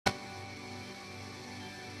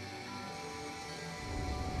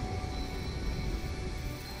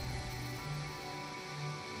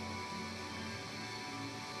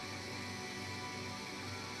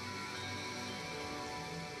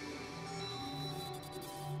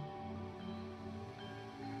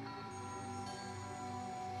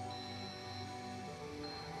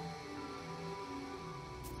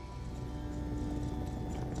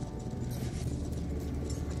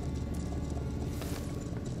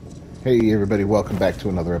Hey everybody, welcome back to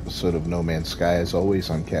another episode of No Man's Sky. As always,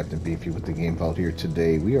 I'm Captain Beefy with the Game Vault here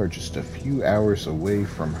today. We are just a few hours away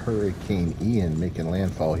from Hurricane Ian making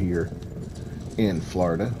landfall here in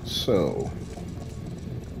Florida. So,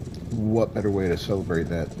 what better way to celebrate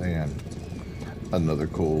that than another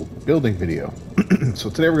cool building video? So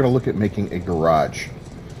today we're going to look at making a garage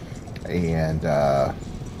and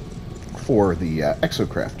for the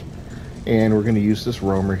Exocraft. And we're going to use this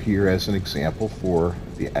roamer here as an example for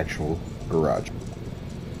the actual garage.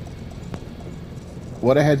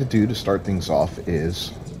 What I had to do to start things off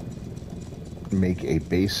is make a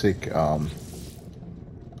basic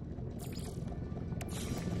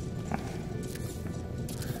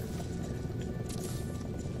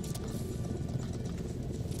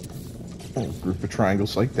group of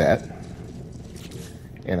triangles like that.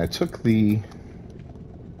 And I took the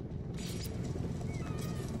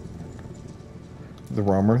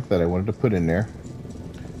roamer that I wanted to put in there,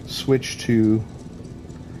 switched to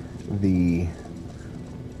the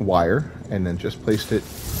wire, and then just placed it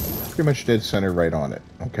pretty much dead center right on it.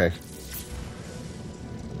 Okay.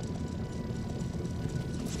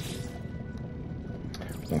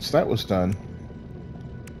 Once that was done,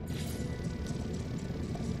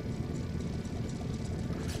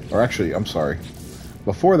 or actually, I'm sorry,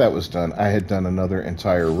 before that was done, I had done another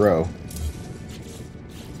entire row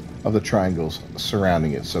of the triangles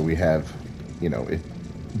surrounding it, so we have, you know, it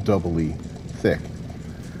doubly thick.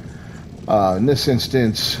 In this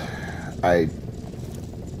instance,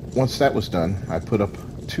 once that was done, I put up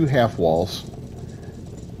 2 half walls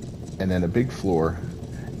and then a big floor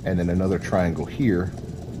and then another triangle here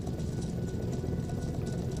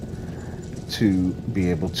to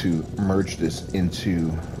be able to merge this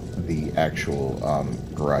into the actual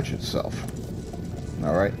garage itself.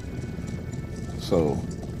 All right, so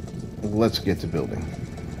let's get to building.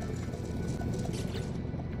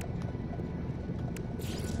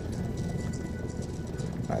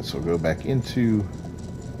 Alright, so go back into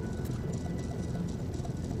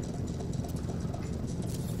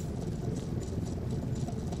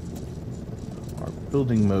our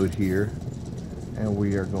building mode here, and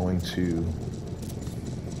we are going to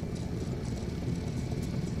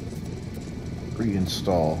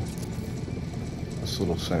reinstall this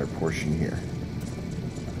little center portion here.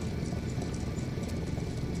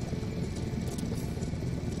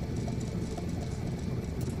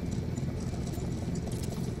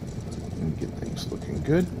 Get things looking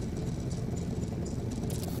good.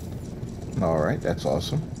 Alright, that's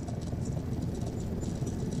awesome.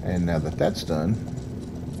 And now that that's done,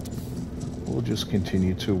 we'll just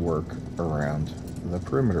continue to work around the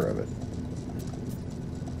perimeter of it.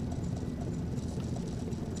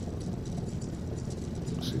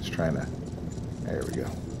 See, it's trying to, there we go.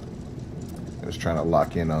 I was trying to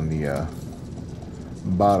lock in on the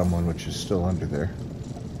bottom one, which is still under there.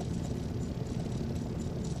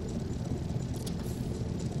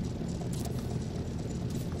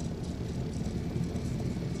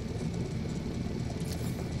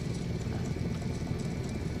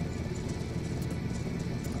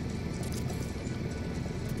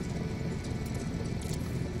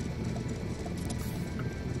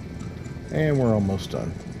 And we're almost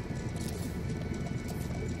done.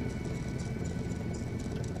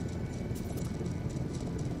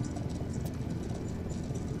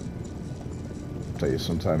 I'll tell you,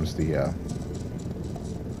 sometimes the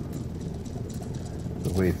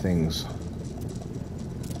way things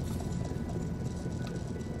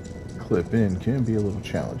clip in can be a little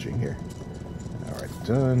challenging here. All right,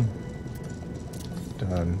 done,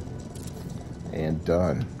 done, and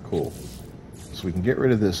done. Cool. So we can get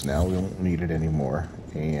rid of this now. We won't need it anymore.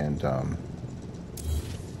 And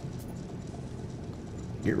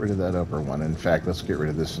get rid of that upper one. In fact, let's get rid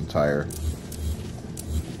of this entire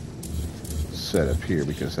setup here,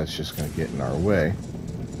 because that's just going to get in our way.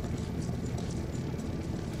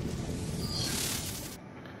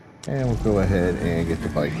 And we'll go ahead and get the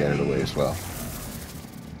bike out of the way as well.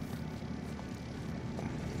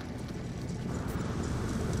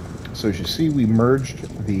 So as you see, we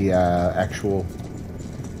merged the actual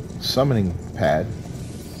summoning pad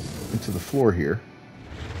into the floor here.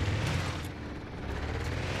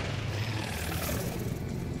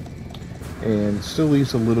 And it still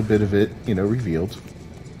leaves a little bit of it, you know, revealed.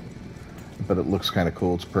 But it looks kind of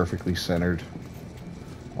cool. It's perfectly centered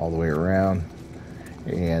all the way around.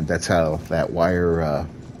 And that's how that wire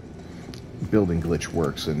building glitch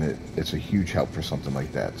works. And it's a huge help for something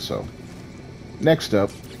like that. So next up,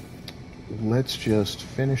 let's just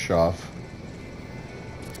finish off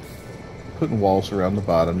putting walls around the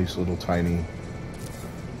bottom, these little tiny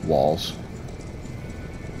walls.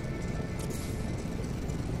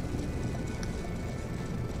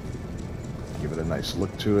 Give it a nice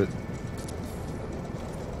look to it.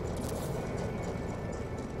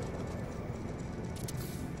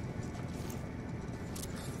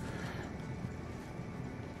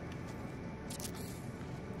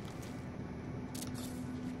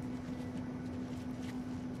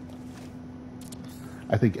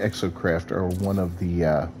 I think Exocraft are one of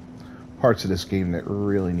the parts of this game that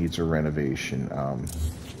really needs a renovation.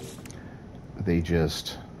 They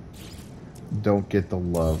just don't get the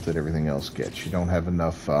love that everything else gets. You don't have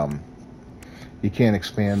enough, you can't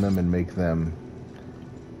expand them and make them,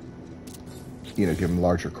 you know, give them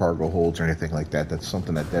larger cargo holds or anything like that. That's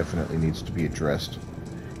something that definitely needs to be addressed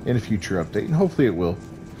in a future update, and hopefully it will.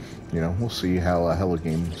 You know, we'll see how Hello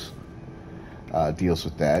Games deals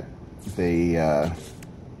with that. They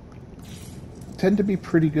tend to be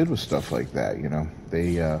pretty good with stuff like that, you know.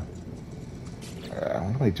 They, what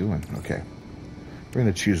am I doing? Okay. We're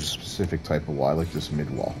going to choose a specific type of wall. I like this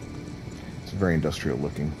mid-wall. It's very industrial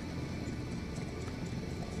looking.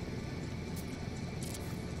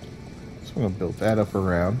 So I'm going to build that up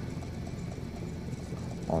around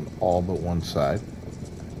on all but one side.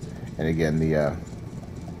 And again, the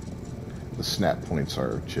snap points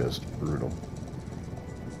are just brutal.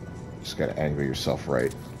 Just got to angle yourself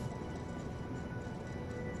right.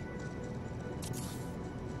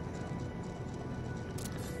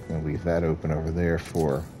 Gonna leave that open over there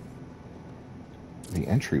for the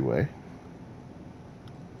entryway.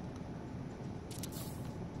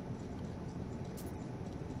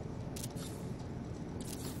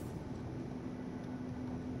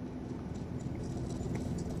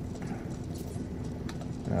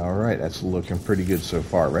 All right, that's looking pretty good so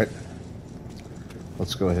far, right?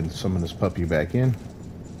 Let's go ahead and summon this puppy back in.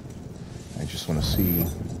 I just want to see.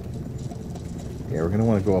 Yeah, we're going to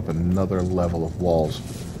want to go up another level of walls.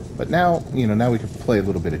 But now, you know, now we can play a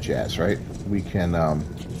little bit of jazz, right? We can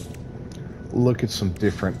look at some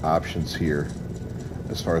different options here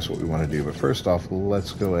as far as what we want to do. But first off,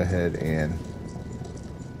 let's go ahead and...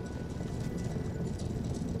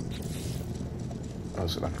 Oh,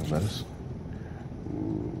 is it not going to let us?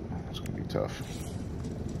 Ooh, it's going to be tough.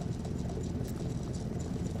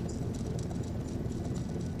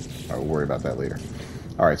 I'll worry about that later.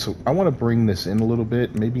 Alright, so I want to bring this in a little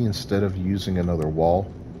bit. Maybe instead of using another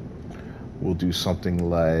wall, we'll do something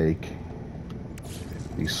like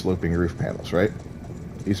these sloping roof panels, right?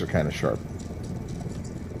 These are kind of sharp.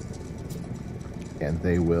 And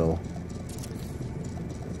they will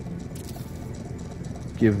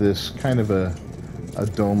give this kind of a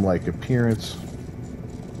dome-like appearance.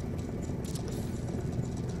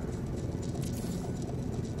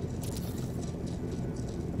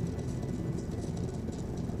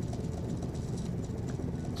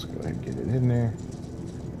 Let's go ahead and get it in there.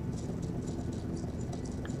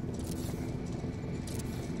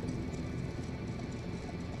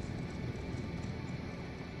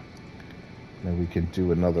 Then we can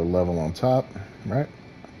do another level on top, right?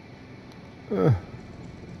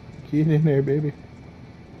 Get in there, baby.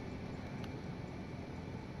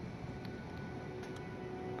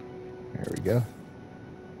 There we go.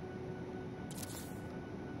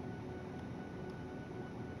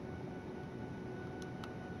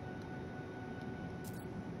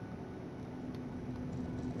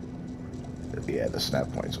 Yeah, the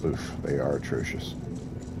snap points, oof, they are atrocious.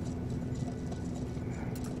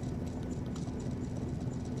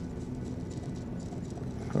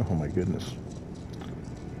 Oh my goodness.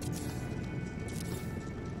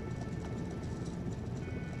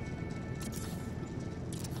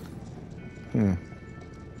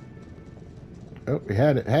 Oh, we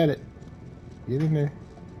had it, Get in there.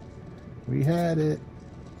 We had it.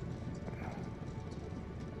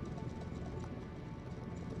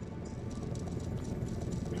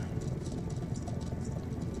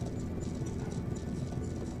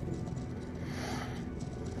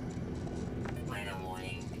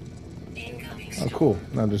 Oh, cool.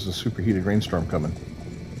 Now there's a superheated rainstorm coming.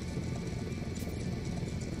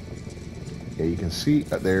 Yeah, you can see,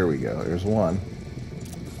 there we go. There's one.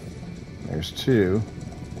 There's two.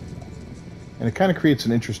 And it kind of creates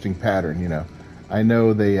an interesting pattern, you know. I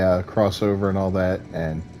know they cross over and all that,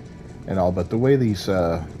 and all, but the way these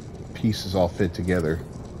pieces all fit together,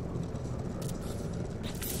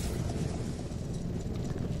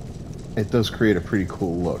 it does create a pretty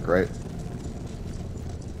cool look, right?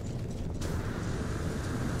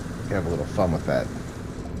 Have a little fun with that.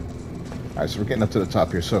 Alright, so we're getting up to the top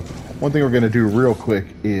here. So one thing we're going to do real quick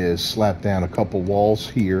is slap down a couple walls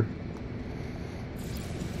here.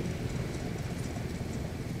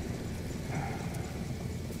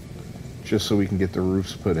 Just so we can get the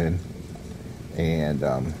roofs put in. And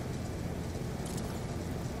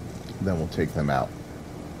then we'll take them out.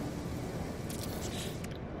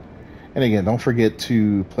 And again, don't forget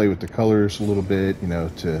to play with the colors a little bit, you know,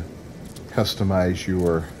 to customize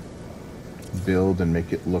your build and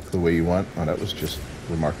make it look the way you want. Oh, that was just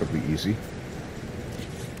remarkably easy.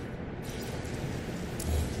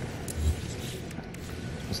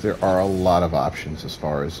 Because there are a lot of options as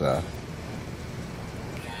far as the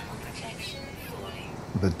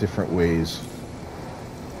different ways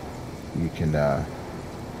you can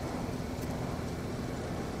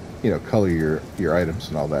you know, color your items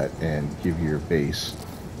and all that, and give your base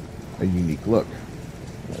a unique look.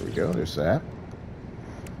 There we go, there's that.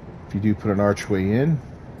 If you do put an archway in,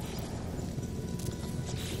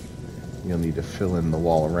 you'll need to fill in the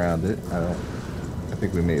wall around it. I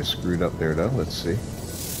think we may have screwed up there though. Let's see.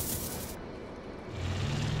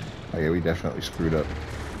 Oh yeah, we definitely screwed up.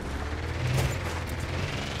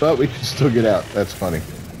 But we can still get out. That's funny.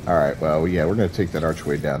 Alright, well, yeah, we're going to take that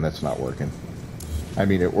archway down. That's not working. I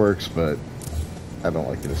mean, it works, but I don't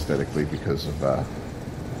like it aesthetically because of the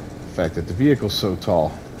fact that the vehicle's so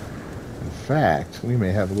tall. In fact, we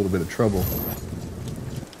may have a little bit of trouble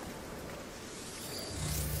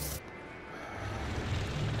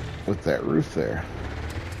with that roof there.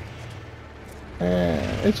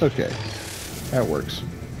 And it's okay. That works.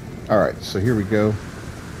 Alright, so here we go.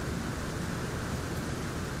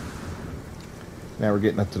 Now we're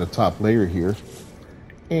getting up to the top layer here.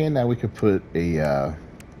 And now we could put a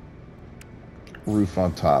roof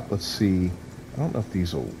on top. Let's see. I don't know if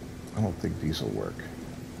these will... I don't think these will work.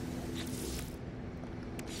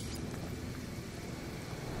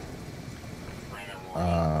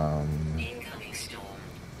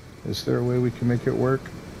 Is there a way we can make it work?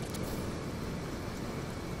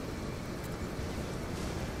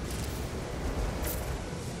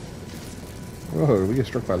 Whoa, did we get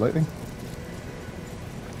struck by lightning?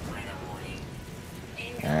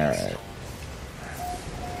 Alright.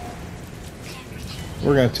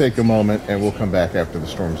 We're going to take a moment and we'll come back after the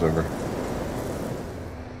storm's over.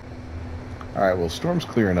 Alright, well, storm's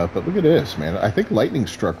clearing up, but look at this, man. I think lightning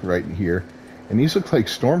struck right in here. And these look like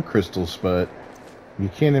storm crystals, but you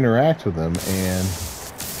can't interact with them, and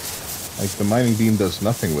like the mining beam does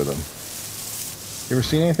nothing with them. You ever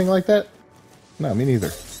seen anything like that? No, me neither.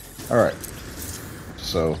 Alright.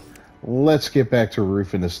 So, let's get back to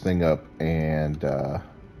roofing this thing up and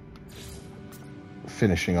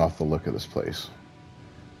finishing off the look of this place.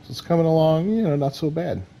 So it's coming along, you know, not so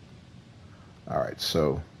bad. Alright,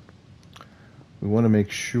 so we want to make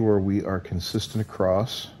sure we are consistent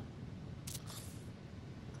across.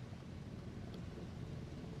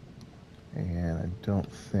 And I don't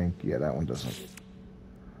think, yeah, that one doesn't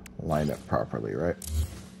line up properly, right?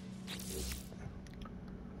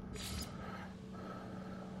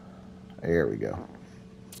 There we go.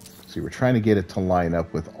 See, we're trying to get it to line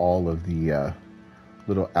up with all of the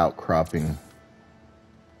little outcropping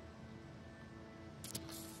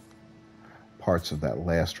parts of that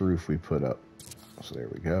last roof we put up. So there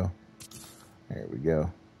we go. There we go.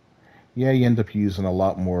 Yeah, you end up using a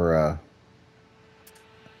lot more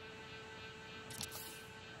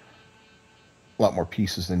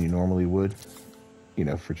pieces than you normally would, you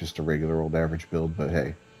know, for just a regular old average build. But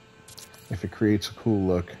hey, if it creates a cool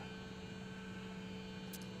look,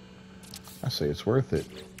 I say it's worth it.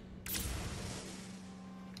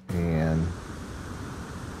 And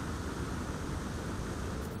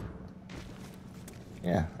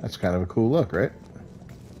yeah, that's kind of a cool look, right?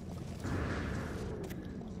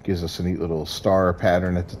 Gives us a neat little star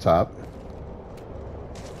pattern at the top.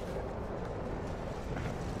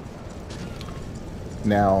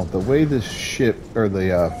 Now, the way this ship, or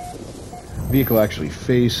the vehicle actually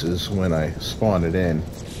faces when I spawn it in,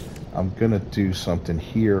 I'm going to do something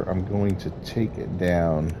here. I'm going to take it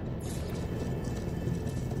down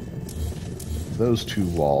those two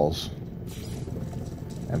walls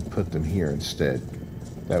and put them here instead.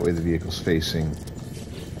 That way the vehicle's facing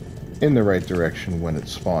in the right direction when it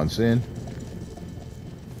spawns in.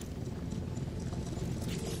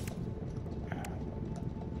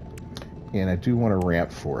 And I do want a ramp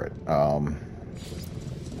for it.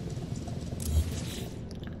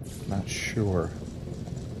 Not sure.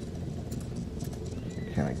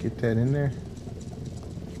 Can I get that in there?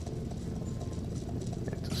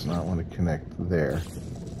 It does not want to connect there.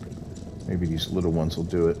 Maybe these little ones will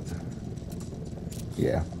do it.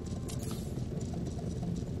 Yeah.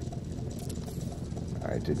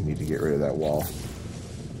 I didn't need to get rid of that wall.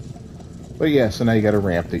 But yeah, so now you got a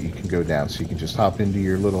ramp that you can go down. So you can just hop into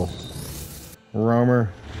your little roamer,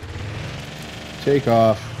 take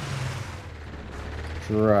off,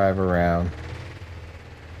 drive around.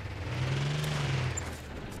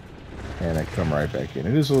 And I come right back in.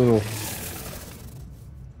 It is a little...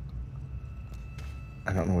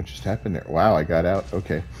 I don't know what just happened there. Wow, I got out.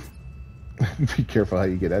 Okay. Be careful how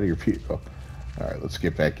you get out of your vehicle. Alright, let's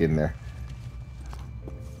get back in there.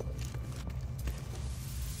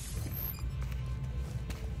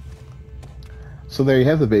 So there you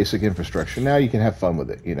have the basic infrastructure. Now you can have fun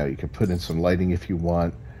with it. You know, you can put in some lighting if you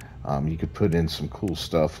want. You could put in some cool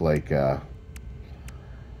stuff like...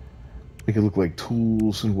 make it look like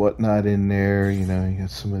tools and whatnot in there. You know, you got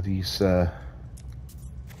some of these...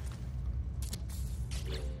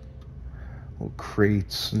 little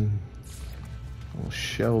crates and little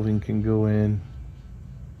shelving can go in.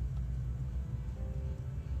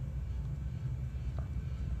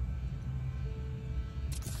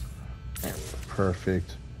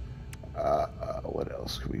 Perfect. What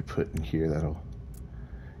else can we put in here that'll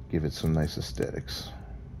give it some nice aesthetics?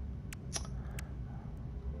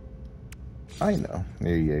 I know.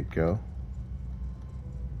 There you go.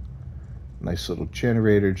 Nice little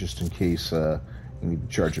generator just in case you need to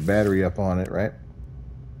charge a battery up on it, right?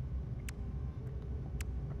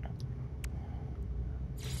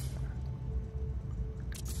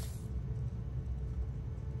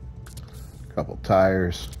 Couple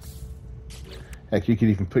tires. Heck, you could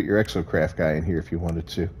even put your Exocraft guy in here if you wanted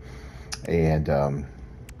to. And,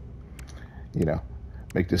 you know,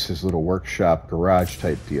 make this his little workshop garage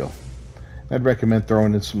type deal. I'd recommend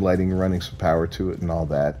throwing in some lighting, running some power to it and all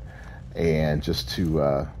that. And just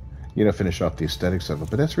to, you know, finish off the aesthetics of it.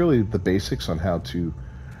 But that's really the basics on how to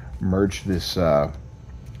merge this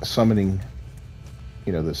summoning,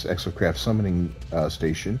 you know, this Exocraft summoning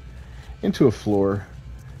station into a floor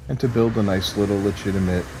and to build a nice little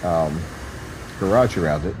legitimate garage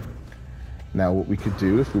around it. Now what we could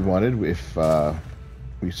do if we wanted, if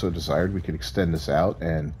we so desired, we could extend this out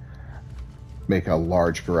and make a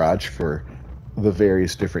large garage for the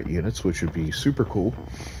various different units, which would be super cool.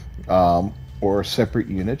 Or separate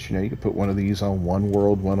units, you know, you could put one of these on one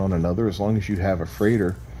world, one on another, as long as you have a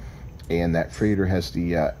freighter and that freighter has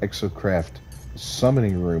the Exocraft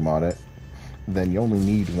summoning room on it, then you only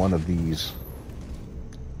need one of these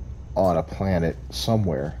on a planet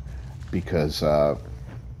somewhere, because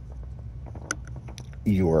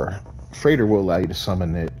your freighter will allow you to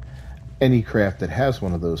summon it, any craft that has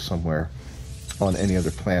one of those somewhere on any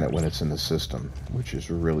other planet when it's in the system, which is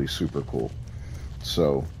really super cool.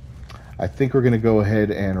 So I think we're going to go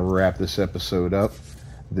ahead and wrap this episode up.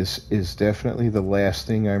 This is definitely the last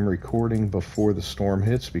thing I'm recording before the storm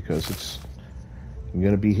hits, because I'm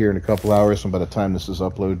going to be here in a couple hours, and by the time this is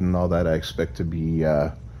uploaded and all that, I expect to be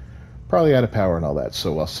probably out of power and all that.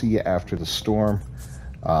 So I'll see you after the storm.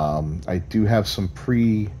 I do have some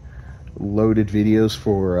pre-loaded videos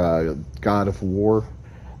for God of War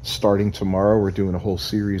starting tomorrow. We're doing a whole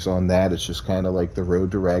series on that. It's just kind of like the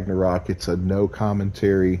Road to Ragnarok. It's a no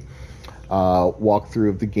commentary walkthrough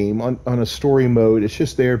of the game on a story mode. It's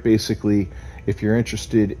just there basically if you're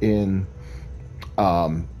interested in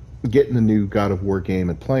getting the new God of War game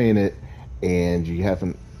and playing it, and you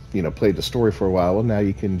haven't, you know, played the story for a while. Well, now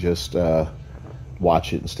you can just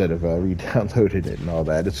watch it instead of re-downloading it and all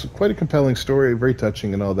that. It's quite a compelling story, very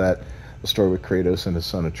touching and all that. The story with Kratos and his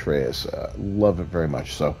son Atreus. Love it very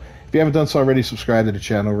much. So if you haven't done so already, subscribe to the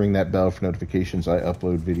channel, ring that bell for notifications. I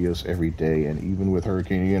upload videos every day, and even with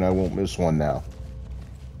Hurricane Ian, I won't miss one now.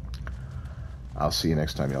 I'll see you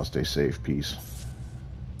next time. Y'all stay safe. Peace.